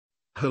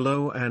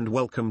Hello and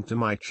welcome to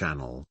my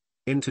channel.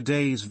 In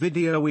today's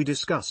video we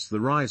discuss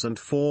the rise and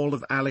fall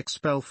of Alex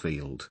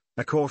Belfield,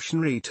 a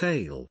cautionary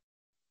tale.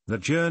 The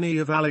journey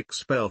of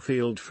Alex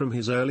Belfield from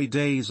his early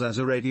days as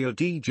a radio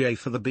DJ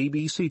for the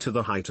BBC to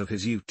the height of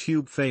his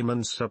YouTube fame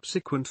and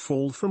subsequent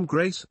fall from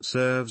grace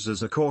serves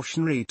as a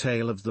cautionary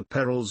tale of the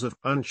perils of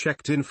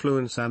unchecked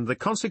influence and the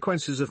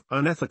consequences of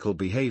unethical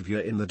behavior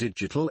in the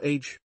digital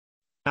age.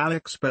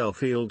 Alex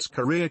Belfield's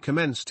career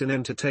commenced in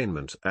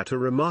entertainment at a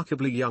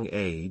remarkably young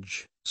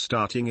age,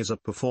 starting as a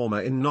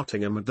performer in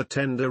Nottingham at the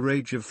tender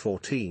age of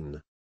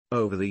 14.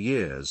 Over the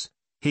years,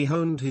 he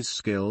honed his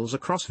skills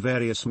across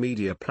various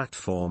media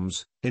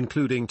platforms,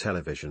 including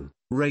television,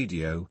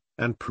 radio,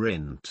 and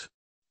print.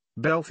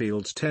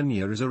 Belfield's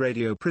tenure as a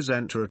radio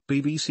presenter at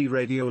BBC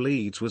Radio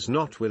Leeds was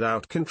not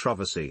without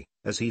controversy,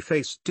 as he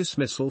faced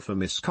dismissal for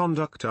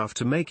misconduct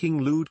after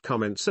making lewd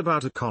comments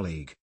about a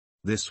colleague.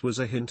 This was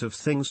a hint of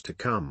things to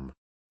come.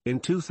 In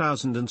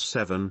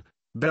 2007,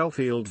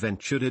 Belfield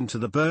ventured into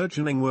the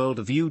burgeoning world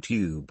of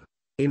YouTube,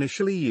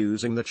 initially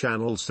using the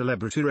channel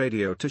Celebrity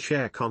Radio to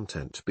share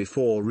content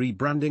before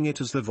rebranding it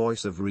as the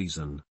Voice of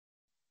Reason.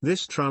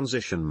 This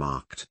transition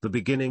marked the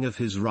beginning of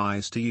his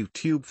rise to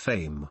YouTube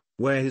fame,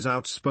 where his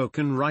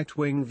outspoken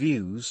right-wing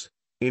views,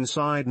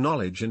 inside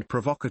knowledge and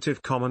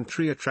provocative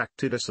commentary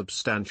attracted a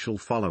substantial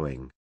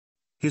following.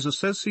 His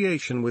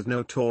association with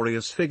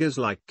notorious figures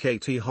like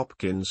Katie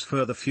Hopkins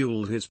further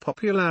fueled his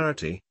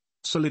popularity,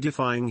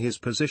 solidifying his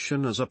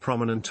position as a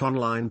prominent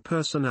online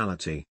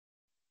personality.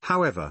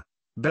 However,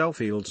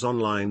 Belfield's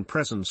online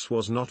presence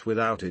was not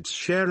without its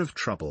share of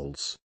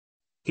troubles.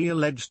 He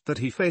alleged that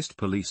he faced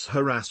police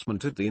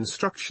harassment at the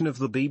instruction of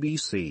the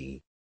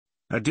BBC.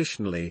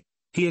 Additionally,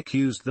 he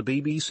accused the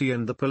BBC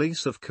and the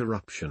police of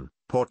corruption,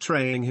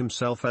 portraying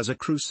himself as a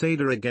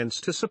crusader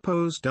against a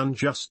supposed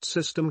unjust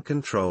system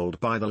controlled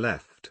by the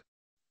left.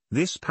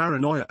 This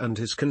paranoia and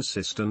his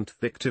consistent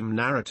victim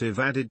narrative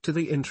added to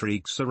the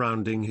intrigue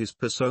surrounding his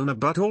persona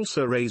but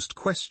also raised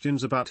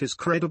questions about his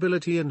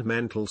credibility and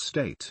mental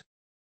state.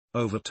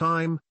 Over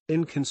time,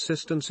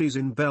 inconsistencies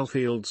in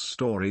Belfield's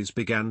stories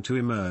began to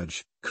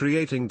emerge,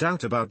 creating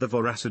doubt about the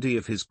veracity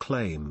of his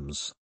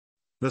claims.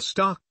 The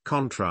stark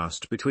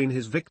contrast between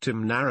his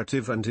victim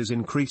narrative and his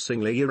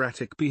increasingly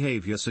erratic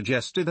behavior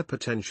suggested a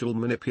potential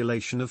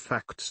manipulation of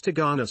facts to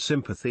garner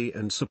sympathy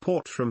and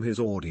support from his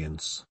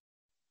audience.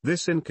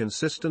 This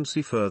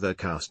inconsistency further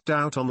cast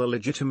doubt on the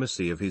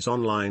legitimacy of his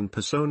online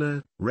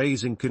persona,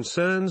 raising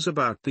concerns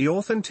about the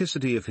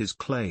authenticity of his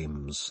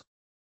claims.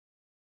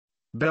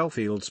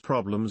 Belfield's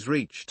problems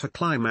reached a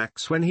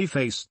climax when he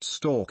faced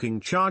stalking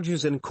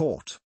charges in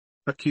court.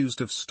 Accused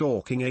of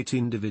stalking 8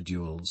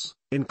 individuals,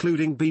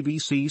 including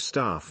BBC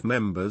staff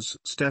members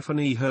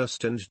Stephanie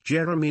Hurst and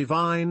Jeremy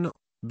Vine,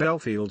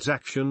 Belfield's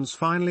actions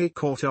finally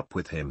caught up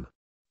with him.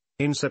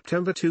 In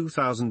September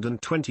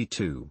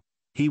 2022,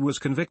 he was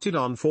convicted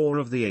on 4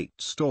 of the 8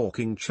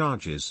 stalking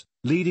charges,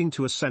 leading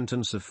to a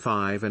sentence of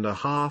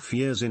 5.5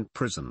 years in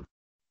prison.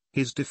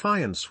 His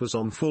defiance was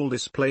on full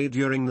display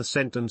during the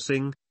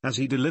sentencing, as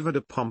he delivered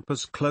a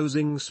pompous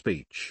closing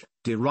speech,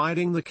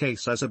 deriding the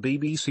case as a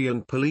BBC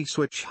and police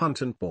witch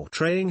hunt and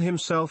portraying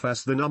himself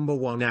as the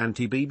 #1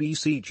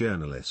 anti-BBC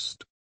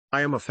journalist.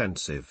 "I am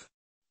offensive.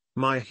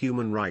 My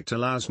human right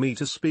allows me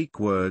to speak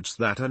words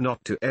that are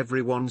not to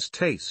everyone's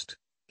taste,"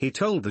 he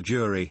told the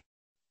jury.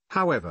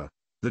 However,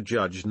 the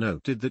judge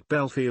noted that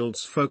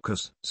Belfield's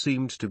focus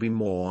seemed to be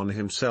more on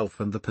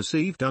himself and the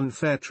perceived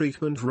unfair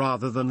treatment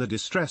rather than the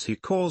distress he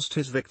caused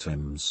his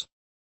victims.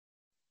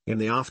 In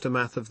the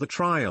aftermath of the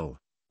trial,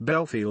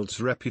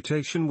 Belfield's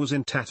reputation was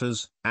in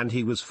tatters, and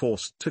he was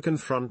forced to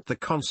confront the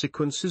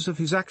consequences of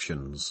his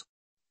actions.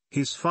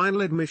 His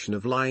final admission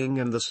of lying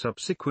and the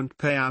subsequent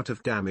payout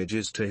of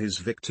damages to his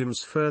victims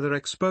further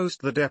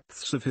exposed the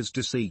depths of his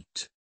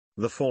deceit.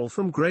 The fall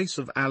from grace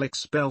of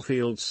Alex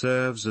Belfield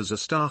serves as a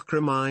stark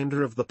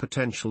reminder of the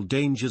potential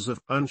dangers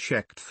of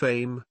unchecked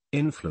fame,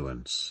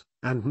 influence,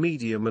 and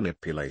media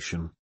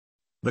manipulation.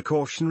 The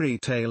cautionary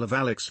tale of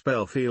Alex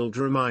Belfield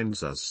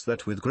reminds us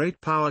that with great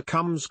power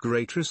comes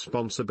great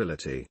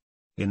responsibility.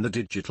 In the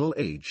digital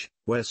age,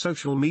 where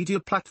social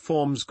media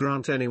platforms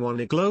grant anyone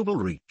a global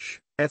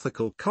reach,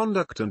 ethical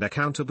conduct and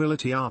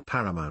accountability are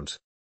paramount.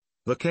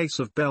 The case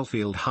of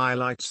Belfield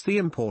highlights the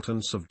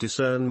importance of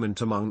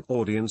discernment among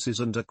audiences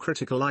and a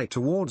critical eye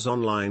towards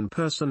online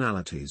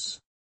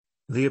personalities.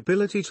 The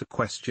ability to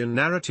question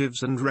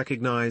narratives and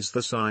recognize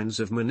the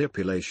signs of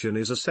manipulation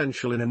is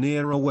essential in an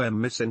era where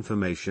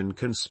misinformation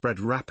can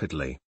spread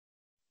rapidly.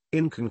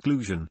 In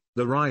conclusion,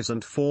 the rise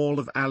and fall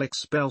of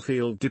Alex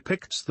Belfield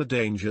depicts the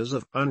dangers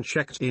of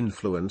unchecked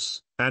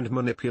influence and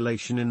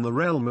manipulation in the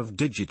realm of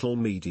digital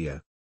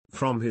media.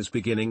 From his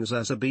beginnings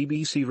as a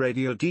BBC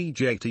radio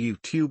DJ to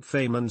YouTube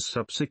fame and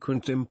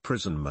subsequent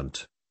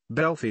imprisonment,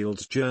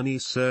 Belfield's journey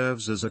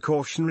serves as a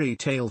cautionary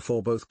tale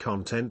for both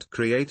content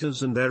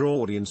creators and their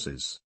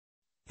audiences.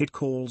 It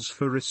calls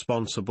for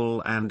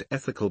responsible and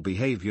ethical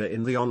behavior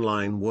in the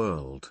online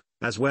world,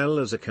 as well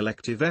as a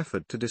collective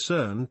effort to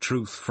discern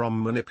truth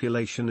from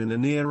manipulation in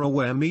an era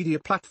where media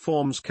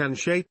platforms can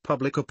shape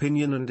public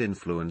opinion and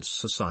influence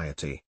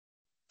society.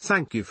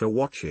 Thank you for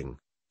watching.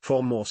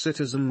 For more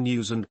citizen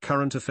news and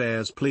current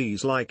affairs,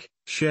 please like,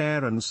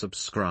 share and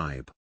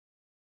subscribe.